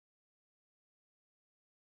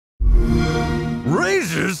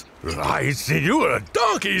visitors. I ain't seen you in a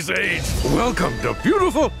donkey's age. Welcome to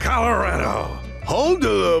beautiful Colorado. Home to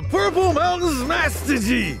the Purple Mountains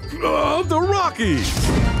Mastigy of the Rockies.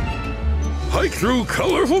 Hike through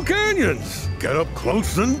colorful canyons. Get up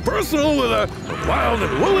close and personal with a wild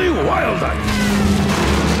and woolly wildlife.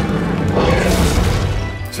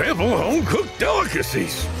 Sample home-cooked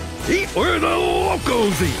delicacies. Eat where the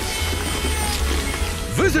locals eat.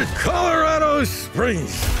 Visit Colorado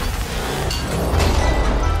Springs.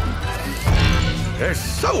 There's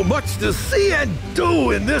so much to see and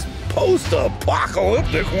do in this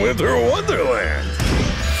post-apocalyptic winter wonderland.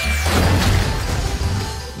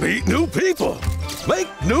 Meet new people. Make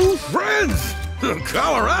new friends.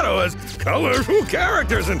 Colorado has colorful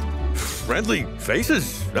characters and friendly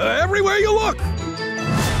faces everywhere you look.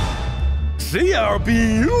 See our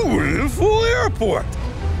beautiful airport.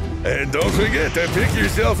 And don't forget to pick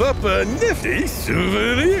yourself up a nifty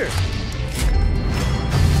souvenir.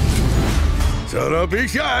 So don't be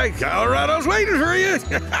shy. Colorado's waiting for you.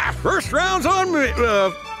 First round's on me.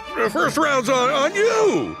 First round's on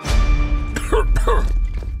you.